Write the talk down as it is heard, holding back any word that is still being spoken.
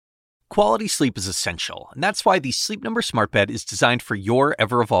Quality sleep is essential, and that's why the Sleep Number Smart Bed is designed for your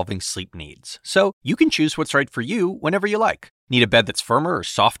ever-evolving sleep needs. So you can choose what's right for you whenever you like. Need a bed that's firmer or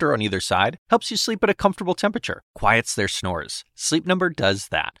softer on either side? Helps you sleep at a comfortable temperature, quiets their snores. Sleep Number does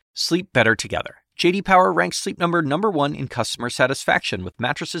that. Sleep better together. J.D. Power ranks Sleep Number #1 in customer satisfaction with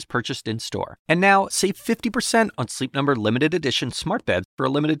mattresses purchased in-store. And now, save 50% on Sleep Number limited edition smart beds for a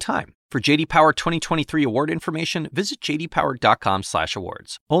limited time. For J.D. Power 2023 award information, visit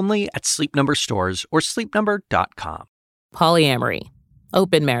jdpower.com/awards. Only at Sleep Number stores or sleepnumber.com. Polyamory,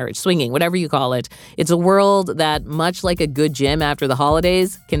 open marriage, swinging, whatever you call it. It's a world that, much like a good gym after the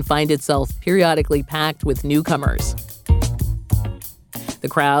holidays, can find itself periodically packed with newcomers. The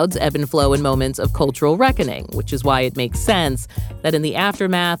crowds ebb and flow in moments of cultural reckoning, which is why it makes sense that in the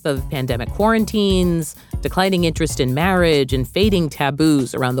aftermath of pandemic quarantines, declining interest in marriage, and fading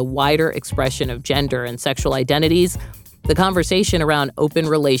taboos around the wider expression of gender and sexual identities, the conversation around open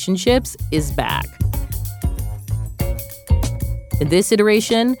relationships is back. In this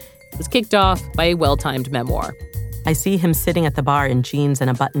iteration, it was kicked off by a well-timed memoir. I see him sitting at the bar in jeans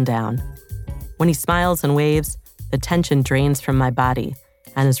and a button-down. When he smiles and waves, the tension drains from my body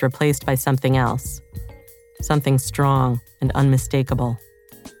and is replaced by something else. Something strong and unmistakable.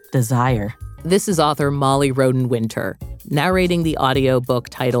 Desire. This is author Molly Roden-Winter, narrating the audiobook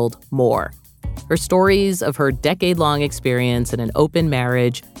titled More. Her stories of her decade-long experience in an open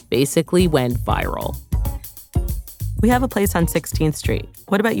marriage basically went viral. We have a place on 16th Street.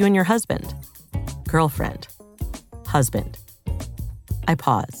 What about you and your husband? Girlfriend. Husband. I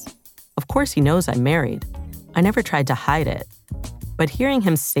pause. Of course he knows I'm married. I never tried to hide it. But hearing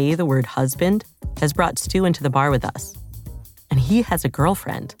him say the word husband has brought Stu into the bar with us. And he has a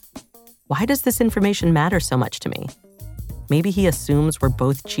girlfriend. Why does this information matter so much to me? Maybe he assumes we're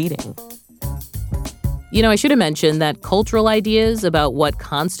both cheating. You know, I should have mentioned that cultural ideas about what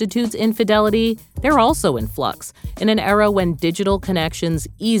constitutes infidelity, they're also in flux in an era when digital connections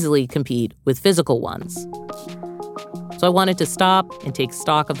easily compete with physical ones. So I wanted to stop and take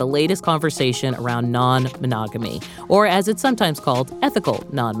stock of the latest conversation around non-monogamy, or as it's sometimes called, ethical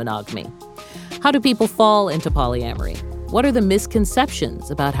non-monogamy. How do people fall into polyamory? What are the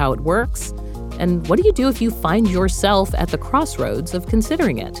misconceptions about how it works? And what do you do if you find yourself at the crossroads of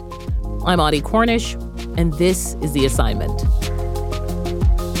considering it? I'm Audie Cornish, and this is The Assignment.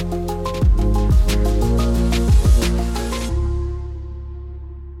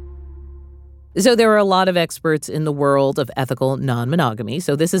 So there are a lot of experts in the world of ethical non-monogamy,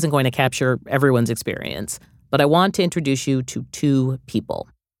 so this isn't going to capture everyone's experience. But I want to introduce you to two people.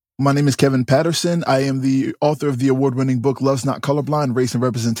 My name is Kevin Patterson. I am the author of the award-winning book, Love's Not Colorblind, Race and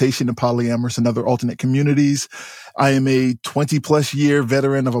Representation in Polyamorous and Other Alternate Communities. I am a 20-plus year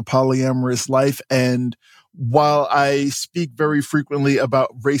veteran of a polyamorous life, and while I speak very frequently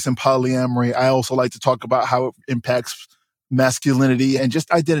about race and polyamory, I also like to talk about how it impacts masculinity and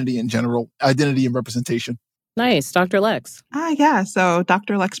just identity in general, identity and representation. Nice. Dr. Lex. Yeah. So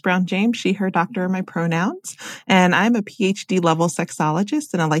Dr. Lex Brown James, she, her, doctor are my pronouns. And I'm a PhD level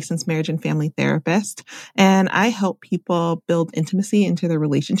sexologist and a licensed marriage and family therapist. And I help people build intimacy into their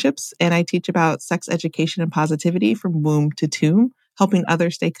relationships. And I teach about sex education and positivity from womb to tomb, helping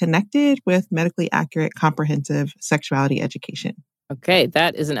others stay connected with medically accurate, comprehensive sexuality education. Okay,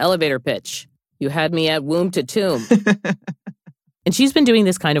 that is an elevator pitch. You had me at womb to tomb. And she's been doing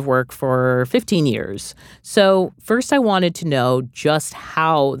this kind of work for 15 years. So first I wanted to know just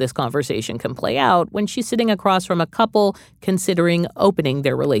how this conversation can play out when she's sitting across from a couple considering opening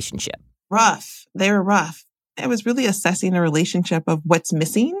their relationship. Rough. They were rough. It was really assessing a relationship of what's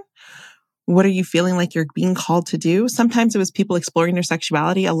missing. What are you feeling like you're being called to do? Sometimes it was people exploring their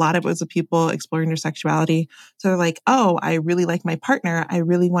sexuality. A lot of it was people exploring their sexuality. So they're like, oh, I really like my partner. I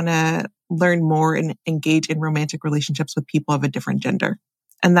really want to learn more and engage in romantic relationships with people of a different gender.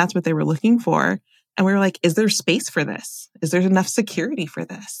 And that's what they were looking for. And we were like, is there space for this? Is there enough security for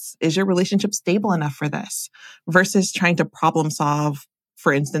this? Is your relationship stable enough for this? Versus trying to problem solve,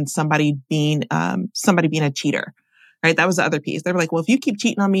 for instance, somebody being a cheater. Right? That was the other piece. They were like, well, if you keep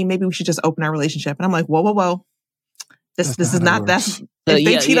cheating on me, maybe we should just open our relationship. And I'm like, whoa. This is not that. If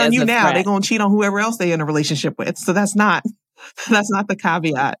they cheat on you now, they're going to cheat on whoever else they're in a relationship with. So that's not the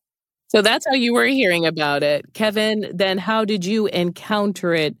caveat. So that's how you were hearing about it. Kevin, then how did you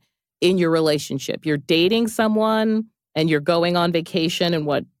encounter it in your relationship? You're dating someone and you're going on vacation, and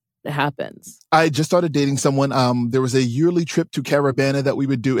what happens? I just started dating someone. There was a yearly trip to Carabana that we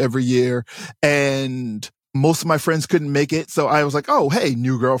would do every year. And Most of my friends couldn't make it, so I was like, "Oh, hey,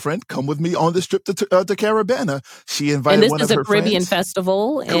 new girlfriend, come with me on this trip to Carabana." She And invited this one is of a her Caribbean friends.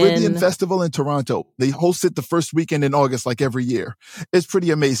 festival Caribbean in Festival in Toronto. They host it the first weekend in August, like every year. It's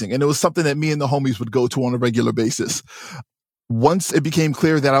pretty amazing, and it was something that me and the homies would go to on a regular basis. Once it became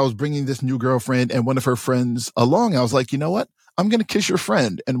clear that I was bringing this new girlfriend and one of her friends along, I was like, you know what? I'm going to kiss your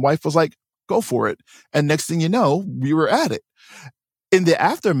friend. And wife was like, go for it. And next thing you know, we were at it. In the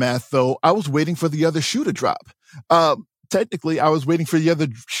aftermath, though, I was waiting for the other shoe to drop. Technically, I was waiting for the other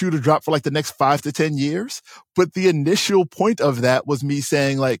shoe to drop for like the next 5 to 10 years. But the initial point of that was me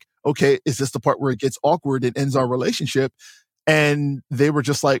saying like, okay, is this the part where it gets awkward and ends our relationship? And they were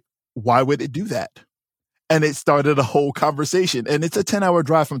just like, why would it do that? And it started a whole conversation. And it's a 10-hour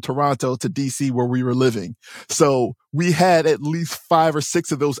drive from Toronto to DC where we were living. So we had at least 5 or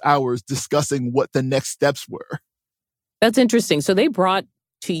 6 of those hours discussing what the next steps were. That's interesting. So they brought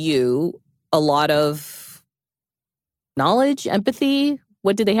to you a lot of knowledge, empathy.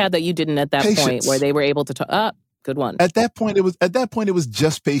 What did they have that you didn't at that point where they were able to talk? Good one. At that point, it was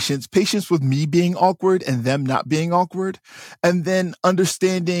just patience with me being awkward and them not being awkward. And then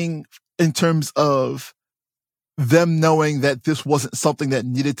understanding in terms of them knowing that this wasn't something that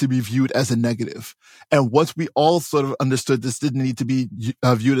needed to be viewed as a negative. And once we all sort of understood this didn't need to be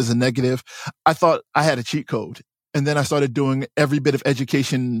viewed as a negative, I thought I had a cheat code. And then I started doing every bit of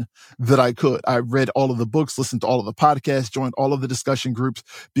education that I could. I read all of the books, listened to all of the podcasts, joined all of the discussion groups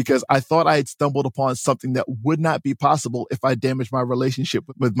because I thought I had stumbled upon something that would not be possible if I damaged my relationship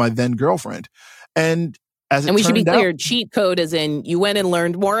with my then girlfriend. And as it And we should be clear, out, cheat code as in you went and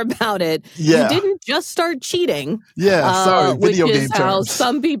learned more about it. Yeah. You didn't just start cheating. Yeah, sorry, video which game is how terms.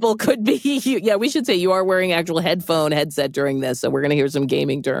 some people could be. Yeah, we should say you are wearing actual headset during this, so we're going to hear some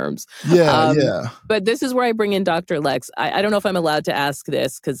gaming terms. Yeah. But this is where I bring in Dr. Lex. I don't know if I'm allowed to ask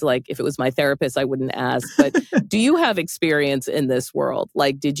this because, like, if it was my therapist, I wouldn't ask. But do you have experience in this world?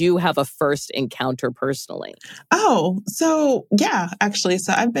 Like, did you have a first encounter personally? Oh, so yeah, actually.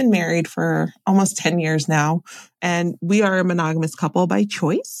 So I've been married for almost 10 years now. And we are a monogamous couple by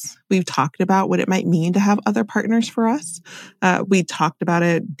choice. We've talked about what it might mean to have other partners for us. We talked about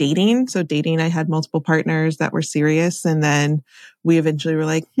it dating. So dating, I had multiple partners that were serious. And then we eventually were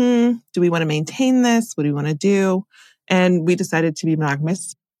like, do we want to maintain this? What do we want to do? And we decided to be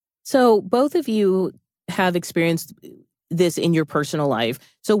monogamous. So both of you have experienced this in your personal life.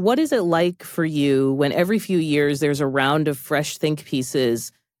 So what is it like for you when every few years there's a round of fresh think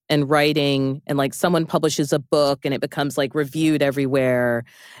pieces and writing, and like someone publishes a book and it becomes like reviewed everywhere,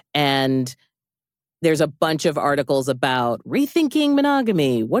 and there's a bunch of articles about rethinking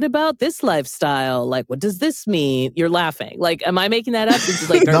monogamy. What about this lifestyle? Like, what does this mean? You're laughing. Like, am I making that up? This is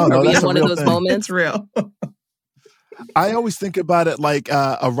like, No, are we that's in a one of real those thing. moments? It's real. I always think about it like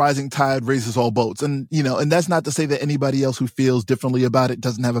a rising tide raises all boats. And, and that's not to say that anybody else who feels differently about it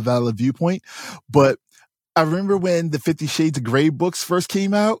doesn't have a valid viewpoint. But I remember when the 50 Shades of Grey books first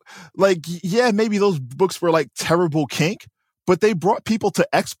came out, like, yeah, maybe those books were like terrible kink, but they brought people to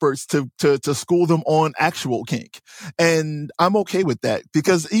experts to school them on actual kink. And I'm okay with that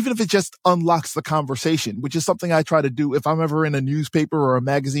because even if it just unlocks the conversation, which is something I try to do if I'm ever in a newspaper or a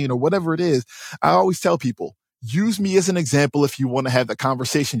magazine or whatever it is, I always tell people, use me as an example if you want to have the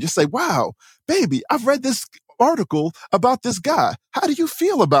conversation. Just say, wow, baby, I've read this article about this guy. How do you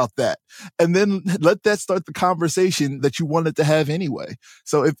feel about that? And then let that start the conversation that you wanted to have anyway.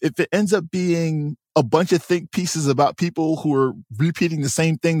 So if it ends up being a bunch of think pieces about people who are repeating the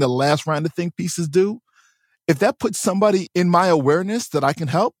same thing the last round of think pieces do, if that puts somebody in my awareness that I can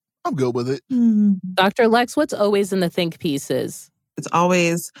help, I'm good with it. Dr. Lex, what's always in the think pieces? It's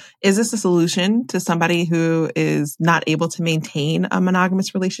always, is this a solution to somebody who is not able to maintain a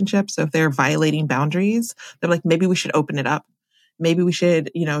monogamous relationship? So if they're violating boundaries, they're like, maybe we should open it up. Maybe we should,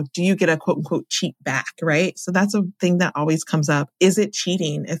 do you get a quote unquote cheat back, right? So that's a thing that always comes up. Is it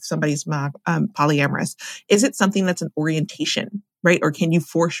cheating if somebody's polyamorous? Is it something that's an orientation, right? Or can you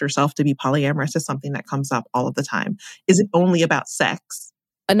force yourself to be polyamorous? Is something that comes up all of the time. Is it only about sex?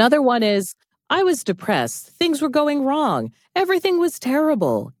 Another one is, I was depressed. Things were going wrong. Everything was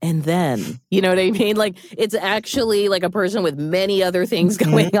terrible. And then, you know what I mean? Like, it's actually like a person with many other things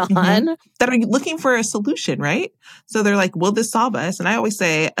going on. That are looking for a solution, right? So they're like, will this solve us? And I always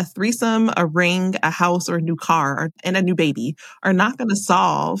say a threesome, a ring, a house, or a new car, and a new baby are not going to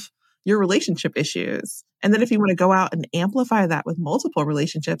solve your relationship issues. And then if you want to go out and amplify that with multiple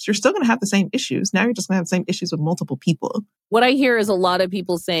relationships, you're still going to have the same issues. Now you're just going to have the same issues with multiple people. What I hear is a lot of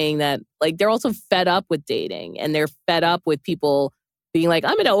people saying that, like, they're also fed up with dating and they're fed up with people being like,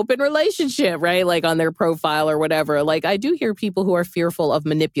 I'm in an open relationship, right? Like on their profile or whatever. Like, I do hear people who are fearful of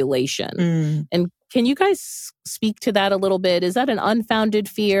manipulation. And Can you guys speak to that a little bit? Is that an unfounded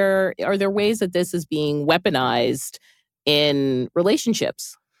fear? Are there ways that this is being weaponized in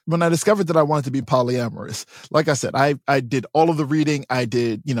relationships? When I discovered that I wanted to be polyamorous, like I said, I did all of the reading. I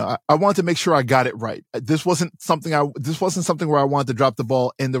did, I wanted to make sure I got it right. This wasn't something where I wanted to drop the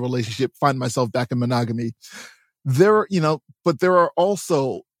ball in the relationship, find myself back in monogamy. But there are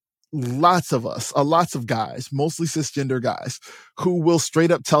also lots of guys, mostly cisgender guys, who will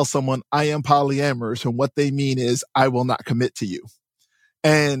straight up tell someone, I am polyamorous, and what they mean is I will not commit to you.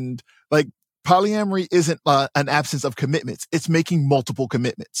 And like, polyamory isn't an absence of commitments. It's making multiple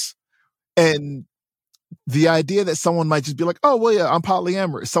commitments. And the idea that someone might just be like, oh, well, yeah, I'm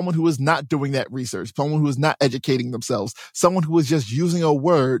polyamorous. Someone who is not doing that research, someone who is not educating themselves, someone who is just using a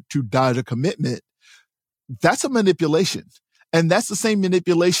word to dodge a commitment, that's a manipulation. And that's the same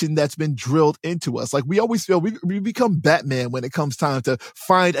manipulation that's been drilled into us. Like, we always feel we become Batman when it comes time to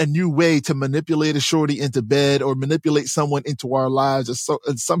find a new way to manipulate a shorty into bed or manipulate someone into our lives or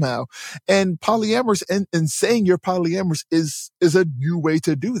somehow. And polyamorous and saying you're polyamorous is a new way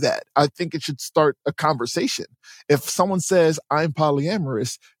to do that. I think it should start a conversation. If someone says I'm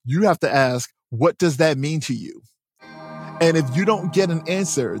polyamorous, you have to ask, what does that mean to you? And if you don't get an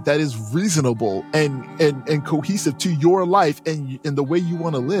answer that is reasonable and cohesive to your life and the way you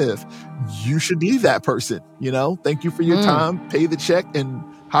want to live, you should leave that person. Thank you for your time, pay the check, and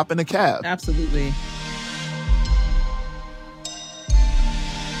hop in a cab. Absolutely.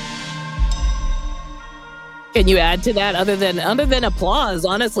 Can you add to that other than applause?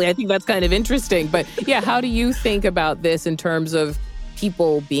 Honestly, I think that's kind of interesting. But yeah, how do you think about this in terms of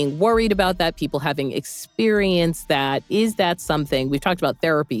people being worried about that, people having experienced that? Is that something, we've talked about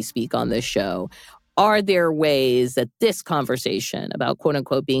therapy speak on this show. Are there ways that this conversation about quote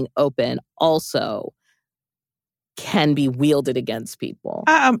unquote being open also can be wielded against people?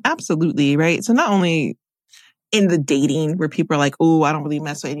 Absolutely, right? So not only in the dating where people are like, oh, I don't really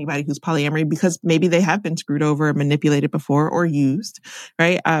mess with anybody who's polyamory because maybe they have been screwed over or manipulated before or used,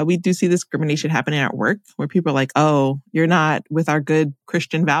 right? We do see discrimination happening at work where people are like, oh, you're not with our good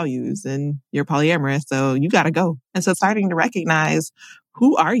Christian values and you're polyamorous, so you got to go. And so starting to recognize,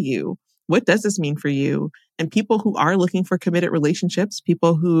 who are you? What does this mean for you? And people who are looking for committed relationships,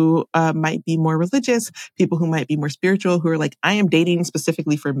 people who might be more religious, people who might be more spiritual, who are like, I am dating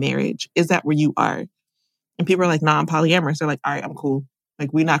specifically for marriage. Is that where you are? And people are like, nah, I'm polyamorous. They're like, all right, I'm cool.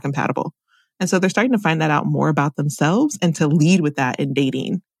 Like, we're not compatible. And so they're starting to find that out more about themselves and to lead with that in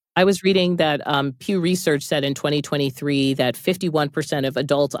dating. I was reading that Pew Research said in 2023 that 51% of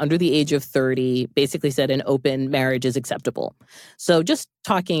adults under the age of 30 basically said an open marriage is acceptable. So just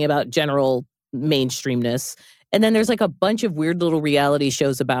talking about general mainstreamness. And then there's like a bunch of weird little reality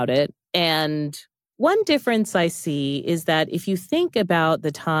shows about it. And one difference I see is that if you think about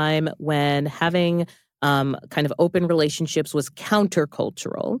the time when having kind of open relationships was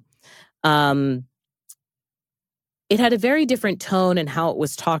countercultural, it had a very different tone in how it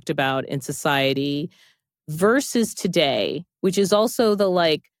was talked about in society versus today, which is also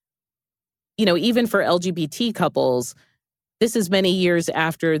the even for LGBT couples, this is many years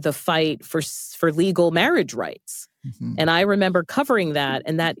after the fight for legal marriage rights. Mm-hmm. And I remember covering that,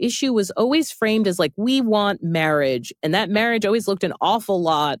 and that issue was always framed as like, we want marriage. And that marriage always looked an awful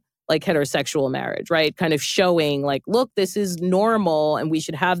lot like heterosexual marriage, right? Kind of showing like, look, this is normal and we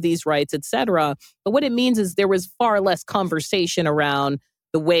should have these rights, et cetera. But what it means is there was far less conversation around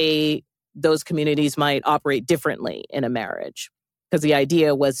the way those communities might operate differently in a marriage, because the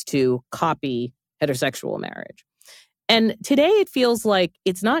idea was to copy heterosexual marriage. And today it feels like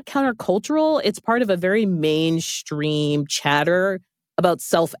it's not countercultural. It's part of a very mainstream chatter about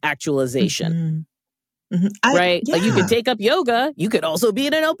self-actualization. Mm-hmm. Mm-hmm. Right? Yeah. Like, you could take up yoga. You could also be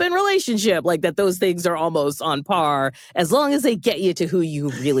in an open relationship. Like, that those things are almost on par as long as they get you to who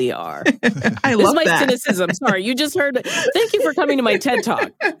you really are. I love that. This is my cynicism. Sorry, you just heard. Thank you for coming to my TED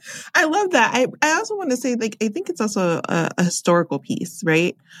Talk. I love that. I also want to say, like, I think it's also a historical piece,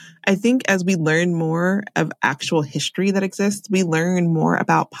 right? I think as we learn more of actual history that exists, we learn more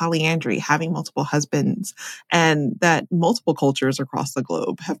about polyandry, having multiple husbands, and that multiple cultures across the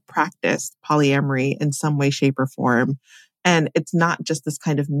globe have practiced polyamory in some way, shape, or form. And it's not just this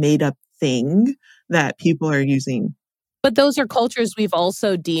kind of made up thing that people are using. But those are cultures we've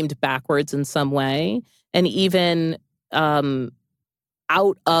also deemed backwards in some way, and even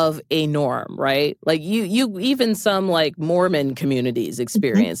out of a norm, right? Like you even some like Mormon communities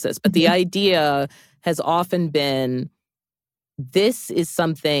experience this, but the idea has often been, this is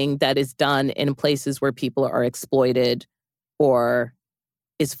something that is done in places where people are exploited or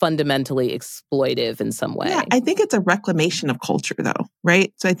is fundamentally exploitive in some way. Yeah, I think it's a reclamation of culture, though,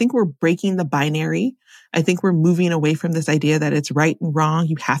 right? So I think we're breaking the binary. I think we're moving away from this idea that it's right and wrong.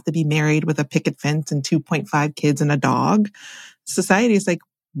 You have to be married with a picket fence and 2.5 kids and a dog. Society is like,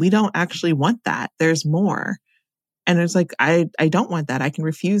 we don't actually want that. There's more. And it's like, I don't want that. I can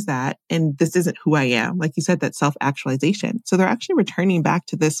refuse that. And this isn't who I am. Like you said, that self-actualization. So they're actually returning back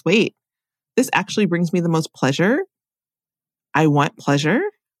to this, wait, this actually brings me the most pleasure. I want pleasure.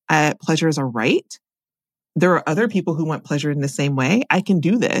 Pleasure is a right. There are other people who want pleasure in the same way. I can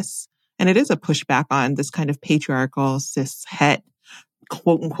do this. And it is a pushback on this kind of patriarchal, cis, het,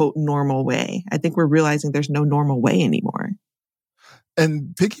 quote unquote, normal way. I think we're realizing there's no normal way anymore.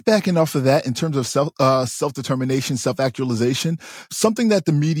 And piggybacking off of that, in terms of self-determination, self-actualization, something that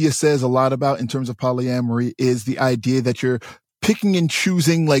the media says a lot about in terms of polyamory is the idea that you're picking and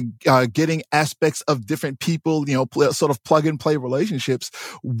choosing, like getting aspects of different people, sort of plug and play relationships.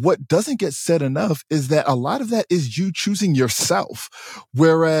 What doesn't get said enough is that a lot of that is you choosing yourself.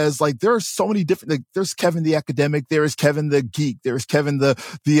 Whereas, like, there are so many different, like, there's Kevin the academic, there is Kevin the geek, there is Kevin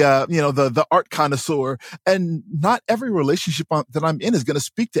the art connoisseur, and not every relationship that I'm in is going to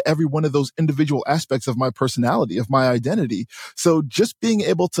speak to every one of those individual aspects of my personality, of my identity. So just being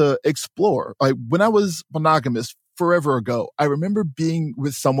able to explore, like when I was monogamous forever ago, I remember being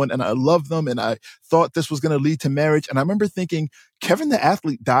with someone and I loved them and I thought this was going to lead to marriage. And I remember thinking, Kevin the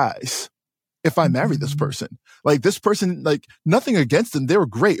athlete dies if I marry this person. Like, this person, like, nothing against them. They were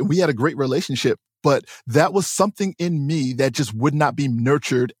great and we had a great relationship. But that was something in me that just would not be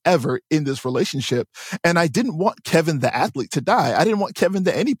nurtured ever in this relationship. And I didn't want Kevin the athlete to die. I didn't want Kevin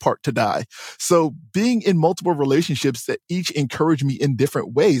the any part to die. So being in multiple relationships that each encourage me in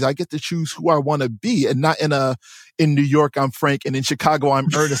different ways, I get to choose who I want to be, and not in New York, I'm Frank, and in Chicago, I'm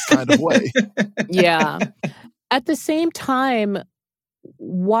Ernest kind of way. Yeah. At the same time,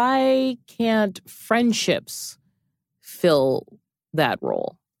 why can't friendships fill that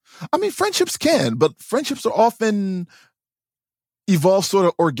role? I mean, friendships can, but friendships are often evolve sort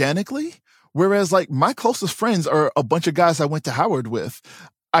of organically. Whereas, like, my closest friends are a bunch of guys I went to Howard with.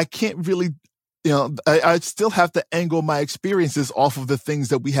 I can't really, I still have to angle my experiences off of the things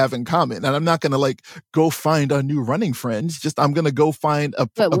that we have in common. And I'm not going to, like, go find a new running friends. Just, I'm going to go find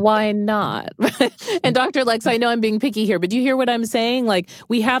But why not? And Dr. Lex, I know I'm being picky here, but do you hear what I'm saying? Like,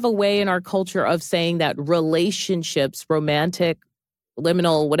 we have a way in our culture of saying that relationships, romantic,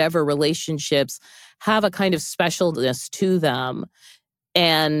 liminal, whatever relationships, have a kind of specialness to them.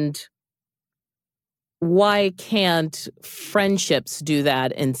 And why can't friendships do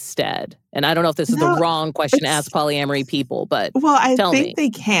that instead? And I don't know if this is the wrong question to ask polyamory people, but I tell think me. they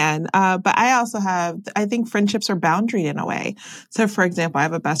can. But I think friendships are boundaried in a way. So, for example, I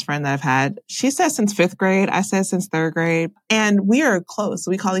have a best friend that I've had, she says since 5th grade, I said since 3rd grade, and we are close.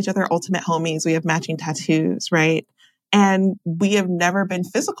 We call each other ultimate homies. We have matching tattoos, right? And we have never been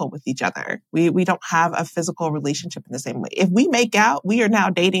physical with each other. We don't have a physical relationship in the same way. If we make out, we are now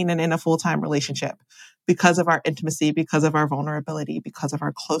dating and in a full-time relationship because of our intimacy, because of our vulnerability, because of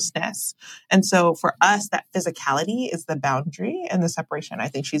our closeness. And so for us, that physicality is the boundary and the separation. I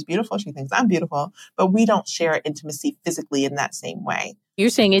think she's beautiful. She thinks I'm beautiful, but we don't share intimacy physically in that same way. You're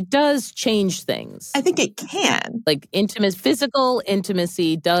saying it does change things. I think it can. Like, physical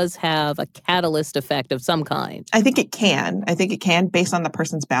intimacy does have a catalyst effect of some kind. I think it can. I think it can based on the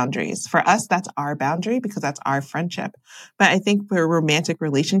person's boundaries. For us, that's our boundary because that's our friendship. But I think for romantic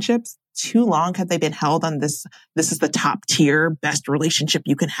relationships, too long have they been held on this is the top tier, best relationship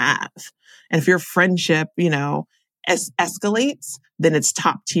you can have. And if your friendship, escalates, then it's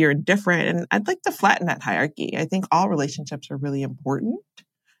top tier and different. And I'd like to flatten that hierarchy. I think all relationships are really important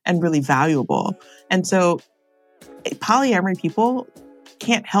and really valuable. And so polyamory people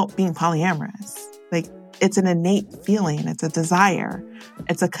can't help being polyamorous. Like, it's an innate feeling. It's a desire.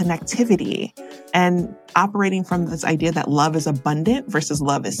 It's a connectivity. And operating from this idea that love is abundant versus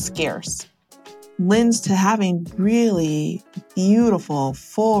love is scarce lends to having really beautiful,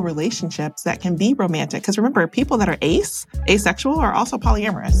 full relationships that can be romantic. Because remember, people that are asexual are also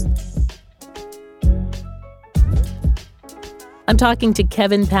polyamorous. I'm talking to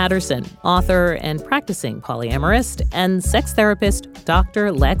Kevin Patterson, author and practicing polyamorist, and sex therapist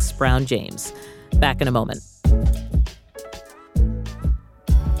Dr. Lex Brown James. Back in a moment.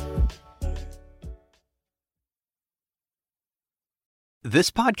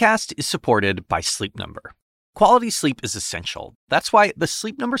 This podcast is supported by Sleep Number. Quality sleep is essential. That's why the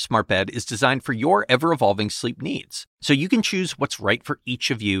Sleep Number Smart Bed is designed for your ever-evolving sleep needs, so you can choose what's right for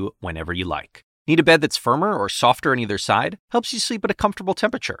each of you whenever you like. Need a bed that's firmer or softer on either side? Helps you sleep at a comfortable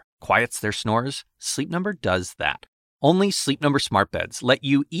temperature. Quiets their snores? Sleep Number does that. Only Sleep Number smart beds let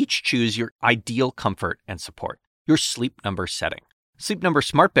you each choose your ideal comfort and support, your Sleep Number setting. Sleep Number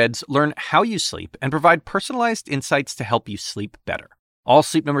smart beds learn how you sleep and provide personalized insights to help you sleep better. All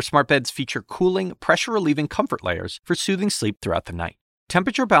Sleep Number smart beds feature cooling, pressure-relieving comfort layers for soothing sleep throughout the night.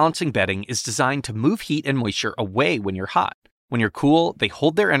 Temperature balancing bedding is designed to move heat and moisture away when you're hot. When you're cool, they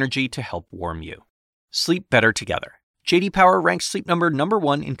hold their energy to help warm you. Sleep better together. J.D. Power ranks Sleep Number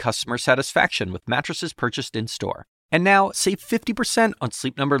 #1 in customer satisfaction with mattresses purchased in-store. And now, save 50% on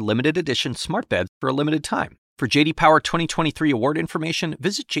Sleep Number limited edition smart beds for a limited time. For J.D. Power 2023 award information,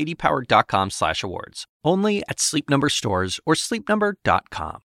 visit jdpower.com/awards. Only at Sleep Number stores or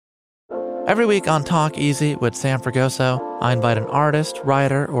sleepnumber.com. Every week on Talk Easy with Sam Fragoso, I invite an artist,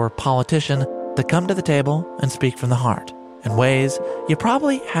 writer, or politician to come to the table and speak from the heart in ways you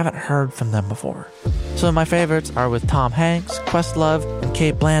probably haven't heard from them before. Some of my favorites are with Tom Hanks, Questlove, and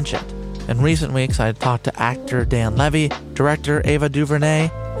Cate Blanchett. In recent weeks, I talked to actor Dan Levy, director Ava DuVernay,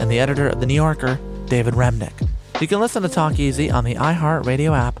 and the editor of The New Yorker, David Remnick. You can listen to Talk Easy on the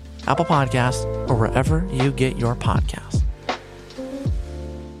iHeartRadio app, Apple Podcasts, or wherever you get your podcasts.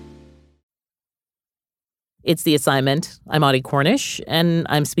 It's The Assignment. I'm Audie Cornish, and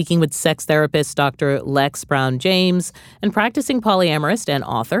I'm speaking with sex therapist Dr. Lex Brown James and practicing polyamorist and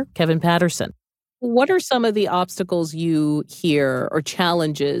author Kevin Patterson. What are some of the obstacles you hear or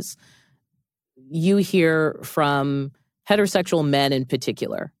challenges you hear from heterosexual men in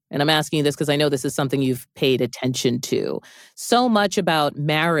particular? And I'm asking you this because I know this is something you've paid attention to. So much about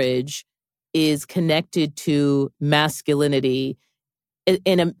marriage is connected to masculinity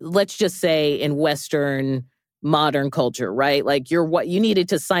let's just say in Western modern culture, right? Like you needed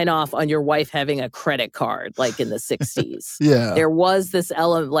to sign off on your wife having a credit card, like in the 60s. Yeah. There was this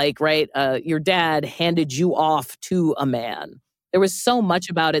element, like, right, your dad handed you off to a man. There was so much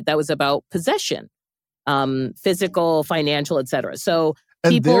about it that was about possession, physical, financial, etc. So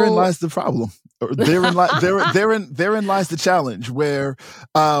and therein lies the problem. Therein lies the challenge where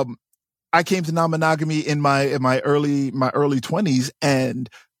I came to non-monogamy in my early 20s, and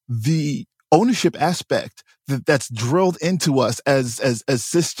the ownership aspect that's drilled into us as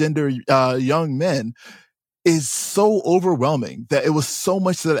cisgender young men is so overwhelming that it was so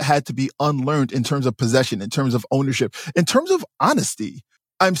much that it had to be unlearned in terms of possession, in terms of ownership, in terms of honesty.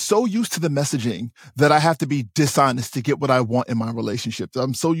 I'm so used to the messaging that I have to be dishonest to get what I want in my relationship.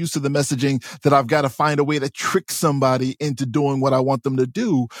 I'm so used to the messaging that I've got to find a way to trick somebody into doing what I want them to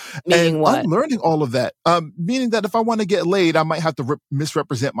do. Meaning and what? I'm learning all of that. Meaning that if I want to get laid, I might have to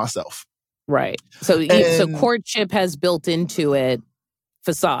misrepresent myself. Right. So courtship has built into it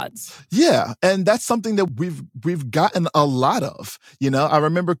facades. Yeah. And that's something that we've gotten a lot of. You know, I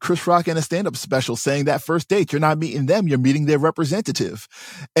remember Chris Rock in a stand-up special saying that first date, you're not meeting them, you're meeting their representative.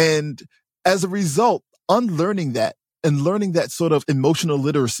 And as a result, unlearning that and learning that sort of emotional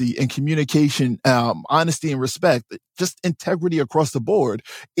literacy and communication, honesty and respect, just integrity across the board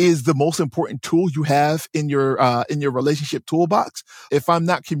is the most important tool you have in your relationship toolbox. If I'm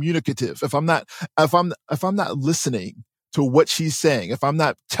not communicative, if I'm not listening to what she's saying, if I'm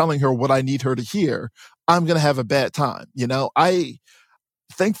not telling her what I need her to hear, I'm going to have a bad time. You know,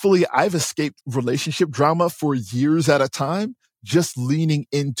 thankfully I've escaped relationship drama for years at a time, just leaning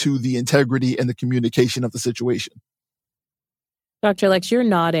into the integrity and the communication of the situation. Dr. Lex, you're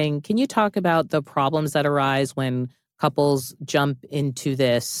nodding. Can you talk about the problems that arise when couples jump into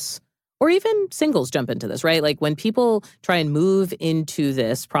this, or even singles jump into this, right? Like when people try and move into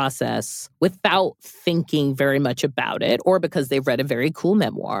this process without thinking very much about it, or because they've read a very cool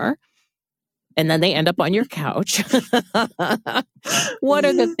memoir, and then they end up on your couch. What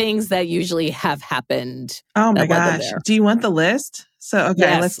are the things that usually have happened? Oh my gosh. Do you want the list? So, okay,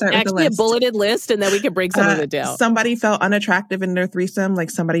 yes, let's start with the list. Actually, a bulleted list, and then we can break some of it down. Somebody felt unattractive in their threesome,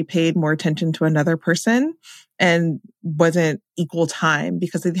 like somebody paid more attention to another person and wasn't equal time,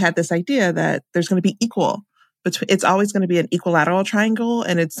 because they had this idea that there's going to be equal. It's always going to be an equilateral triangle,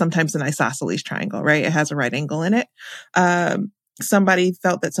 and it's sometimes an isosceles triangle, right? It has a right angle in it. Somebody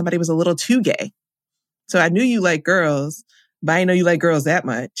felt that somebody was a little too gay. So I knew you like girls, but I didn't know you like girls that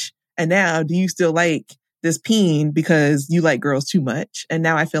much. And now, do you still like this peen because you like girls too much? And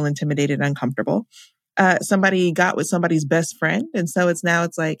now I feel intimidated and uncomfortable. Somebody got with somebody's best friend. And so it's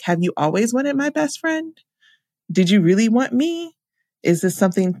like, have you always wanted my best friend? Did you really want me? Is this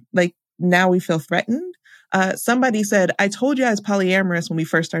something like now we feel threatened? Somebody said, I told you I was polyamorous when we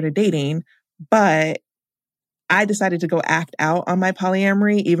first started dating, but I decided to go act out on my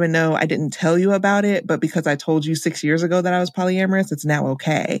polyamory, even though I didn't tell you about it. But because I told you 6 years ago that I was polyamorous, it's now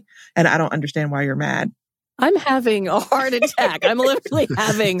okay. And I don't understand why you're mad. I'm having a heart attack. I'm literally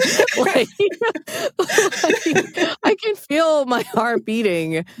having I can feel my heart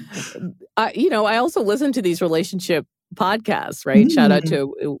beating. I also listen to these relationship podcasts, right? Shout out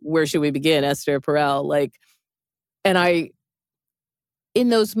to Where Should We Begin, Esther Perel. And in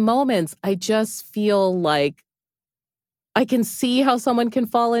those moments, I just feel like I can see how someone can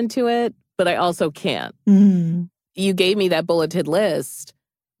fall into it, but I also can't. You gave me that bulleted list.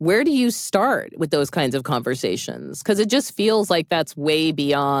 Where do you start with those kinds of conversations? Because it just feels like that's way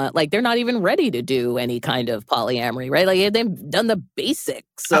beyond, they're not even ready to do any kind of polyamory, right? They've done the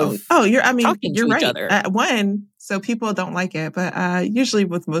basics of you're talking to right. each other. So people don't like it, but usually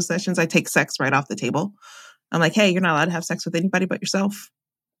with most sessions, I take sex right off the table. I'm like, hey, you're not allowed to have sex with anybody but yourself.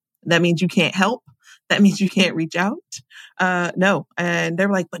 That means you can't help. That means you can't reach out. No. And they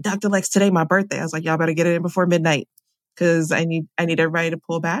were like, but Dr. Lex, today my birthday. I was like, y'all better get it in before midnight because I need everybody to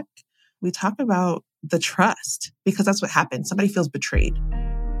pull back. We talk about the trust because that's what happens. Somebody feels betrayed.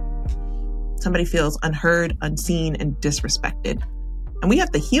 Somebody feels unheard, unseen, and disrespected. And we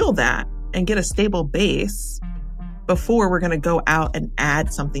have to heal that and get a stable base before we're going to go out and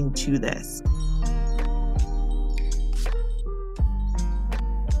add something to this.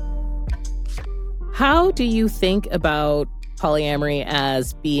 How do you think about polyamory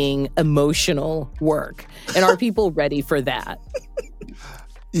as being emotional work? And are people ready for that?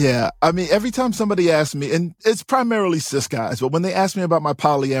 Yeah. I mean, every time somebody asks me, and it's primarily cis guys, but when they ask me about my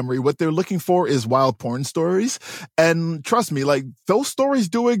polyamory, what they're looking for is wild porn stories. And trust me, those stories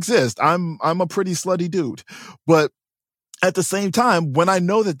do exist. I'm a pretty slutty dude, but at the same time, when I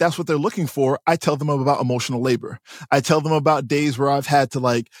know that that's what they're looking for, I tell them about emotional labor. I tell them about days where I've had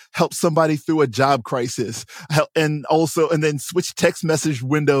to help somebody through a job crisis and then switch text message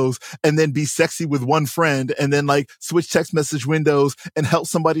windows and then be sexy with one friend and then switch text message windows and help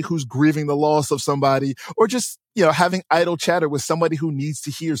somebody who's grieving the loss of somebody or just, having idle chatter with somebody who needs to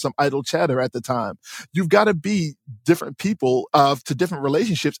hear some idle chatter at the time. You've got to be different people to different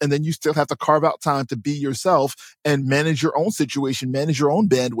relationships. And then you still have to carve out time to be yourself and manage your own situation, manage your own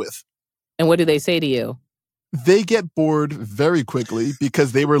bandwidth. And what do they say to you? They get bored very quickly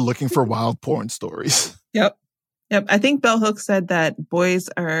because they were looking for wild porn stories. Yep. I think Bell Hooks said that boys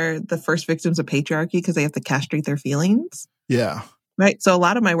are the first victims of patriarchy because they have to castrate their feelings. Yeah. Right. So a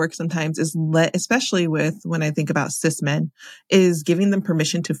lot of my work sometimes is especially with when I think about cis men, is giving them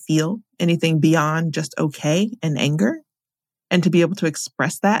permission to feel anything beyond just okay and anger and to be able to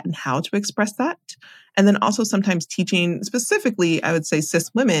express that and how to express that. And then also sometimes teaching specifically, I would say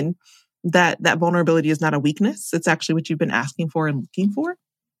cis women that vulnerability is not a weakness. It's actually what you've been asking for and looking for.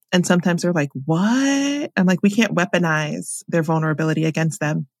 And sometimes they're like, what? I'm like, we can't weaponize their vulnerability against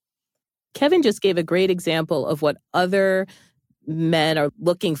them. Kevin just gave a great example of what other men are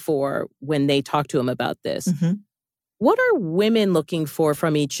looking for when they talk to him about this. Mm-hmm. What are women looking for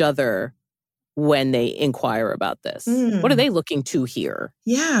from each other when they inquire about this? What are they looking to hear?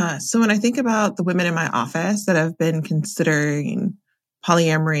 Yeah. So when I think about the women in my office that have been considering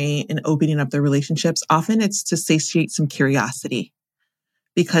polyamory and opening up their relationships, often it's to satiate some curiosity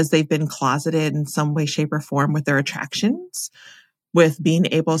because they've been closeted in some way, shape, or form with their attractions, with being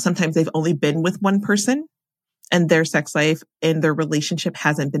able, sometimes they've only been with one person and their sex life and their relationship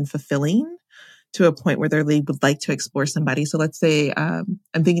hasn't been fulfilling to a point where they would like to explore somebody. So let's say, I'm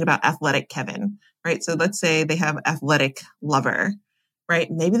thinking about athletic Kevin, right? So let's say they have athletic lover, right?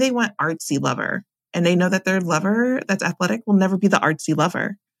 Maybe they want artsy lover and they know that their lover that's athletic will never be the artsy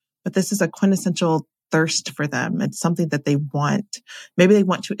lover, but this is a quintessential thirst for them. It's something that they want. Maybe they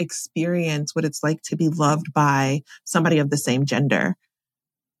want to experience what it's like to be loved by somebody of the same gender,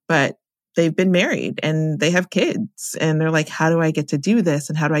 but they've been married and they have kids and they're like, how do I get to do this?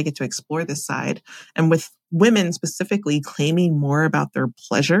 And how do I get to explore this side? And with women specifically claiming more about their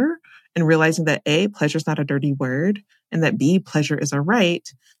pleasure and realizing that A, pleasure is not a dirty word and that B, pleasure is a right.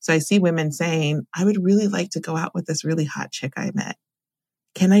 So I see women saying, I would really like to go out with this really hot chick I met.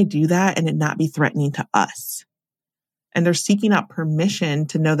 Can I do that and it not be threatening to us? And they're seeking out permission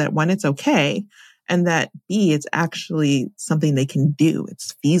to know that one, it's okay. And that B, it's actually something they can do.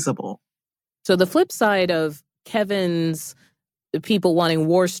 It's feasible. So the flip side of Kevin's people wanting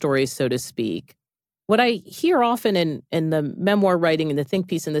war stories, so to speak, what I hear often in the memoir writing and the think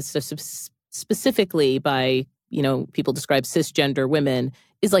piece and this stuff specifically by, people describe cisgender women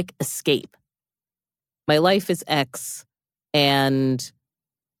is like escape. My life is X and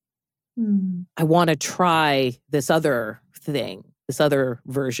I want to try this other thing, this other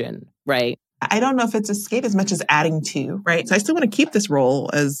version, right? I don't know if it's escape as much as adding to, right? So I still want to keep this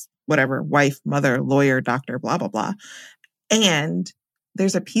role as whatever, wife, mother, lawyer, doctor, blah, blah, blah. And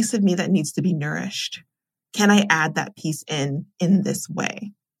there's a piece of me that needs to be nourished, can I add that piece in this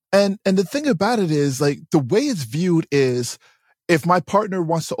way? And the thing about it is, like, the way it's viewed is, if my partner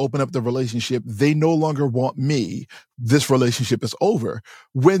wants to open up the relationship, they no longer want me, this relationship is over.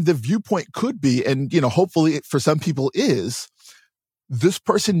 When the viewpoint could be, and, hopefully for some people is, this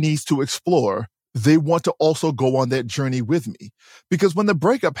person needs to explore. They want to also go on that journey with me. Because when the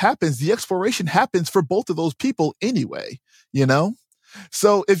breakup happens, the exploration happens for both of those people anyway,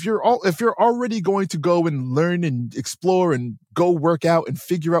 So if you're already going to go and learn and explore and go work out and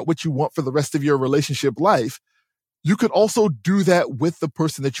figure out what you want for the rest of your relationship life, you could also do that with the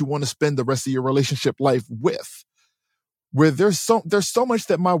person that you want to spend the rest of your relationship life with. Where there's so much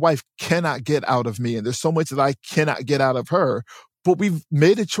that my wife cannot get out of me, and there's so much that I cannot get out of her. But we've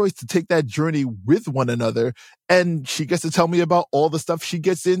made a choice to take that journey with one another, and she gets to tell me about all the stuff she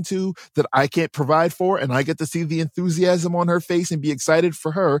gets into that I can't provide for, and I get to see the enthusiasm on her face and be excited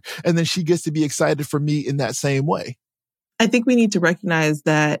for her, and then she gets to be excited for me in that same way. I think we need to recognize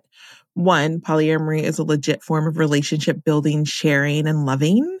that, one, polyamory is a legit form of relationship building, sharing, and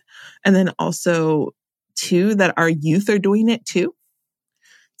loving. And then also, two, that our youth are doing it too.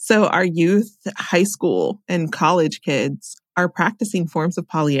 So our youth, high school and college kids are practicing forms of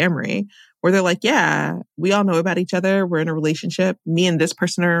polyamory where they're like, yeah, we all know about each other. We're in a relationship. Me and this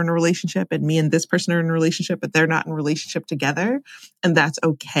person are in a relationship, and me and this person are in a relationship, but they're not in a relationship together. And that's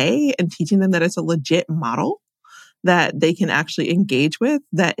okay. And teaching them that it's a legit model that they can actually engage with,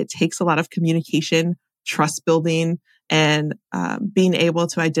 that it takes a lot of communication, trust building, and being able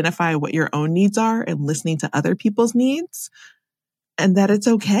to identify what your own needs are and listening to other people's needs, and that it's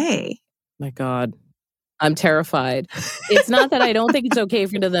okay. My God, I'm terrified. It's not that I don't think it's okay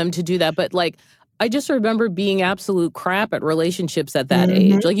for them to do that, but I just remember being absolute crap at relationships at that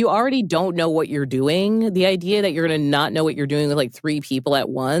age. You already don't know what you're doing. The idea that you're going to not know what you're doing with 3 people at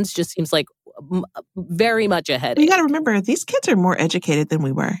once just seems like very much a headache. You got to remember, these kids are more educated than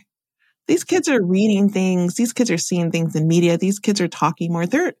we were. These kids are reading things. These kids are seeing things in media. These kids are talking more.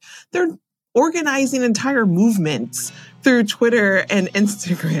 They're organizing entire movements through Twitter and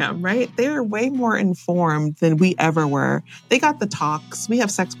Instagram, right? They are way more informed than we ever were. They got the talks. We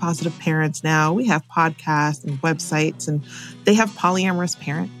have sex positive parents now. We have podcasts and websites, and they have polyamorous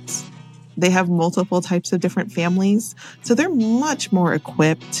parents. They have multiple types of different families. So they're much more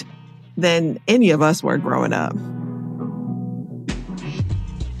equipped than any of us were growing up.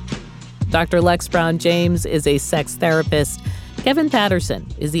 Dr. Lex Brown James is a sex therapist. Kevin Patterson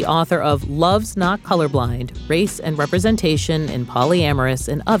is the author of Love's Not Colorblind: Race and Representation in Polyamorous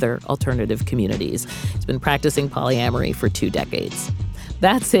and Other Alternative Communities. He's been practicing polyamory for 2 decades.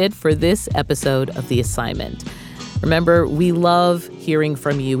 That's it for this episode of The Assignment. Remember, we love hearing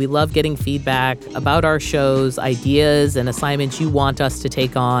from you. We love getting feedback about our shows, ideas, and assignments you want us to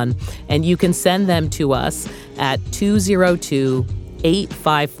take on. And you can send them to us at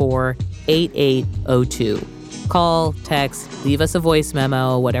 202-854-8802. Call, text, leave us a voice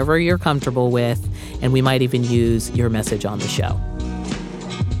memo, whatever you're comfortable with, and we might even use your message on the show.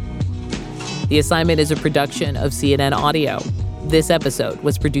 The Assignment is a production of CNN Audio. This episode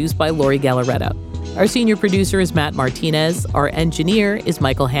was produced by Lori Gallaretto. Our senior producer is Matt Martinez. Our engineer is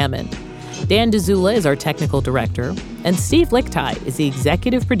Michael Hammond. Dan DeZula is our technical director. And Steve Lichtai is the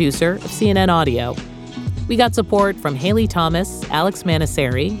executive producer of CNN Audio. We got support from Haley Thomas, Alex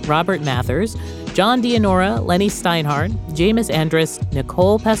Manasseri, Robert Mathers, John Dianora, Lenny Steinhardt, Jameis Andrus,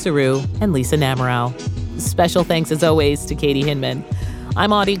 Nicole Pesseru, and Lisa Namerow. Special thanks, as always, to Katie Hinman.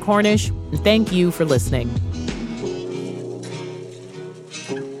 I'm Audie Cornish, and thank you for listening.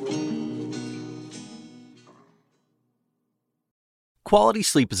 Quality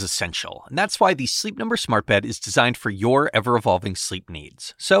sleep is essential, and that's why the Sleep Number Smart Bed is designed for your ever-evolving sleep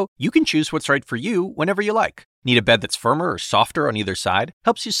needs. So you can choose what's right for you whenever you like. Need a bed that's firmer or softer on either side?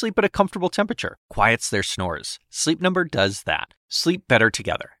 Helps you sleep at a comfortable temperature. Quiets their snores. Sleep Number does that. Sleep better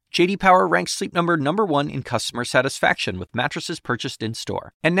together. J.D. Power ranks Sleep Number #1 in customer satisfaction with mattresses purchased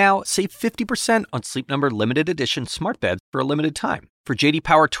in-store. And now, save 50% on Sleep Number limited edition smart beds for a limited time. For J.D.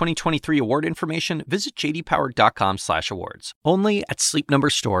 Power 2023 award information, visit jdpower.com/awards. Only at Sleep Number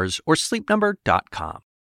stores or sleepnumber.com.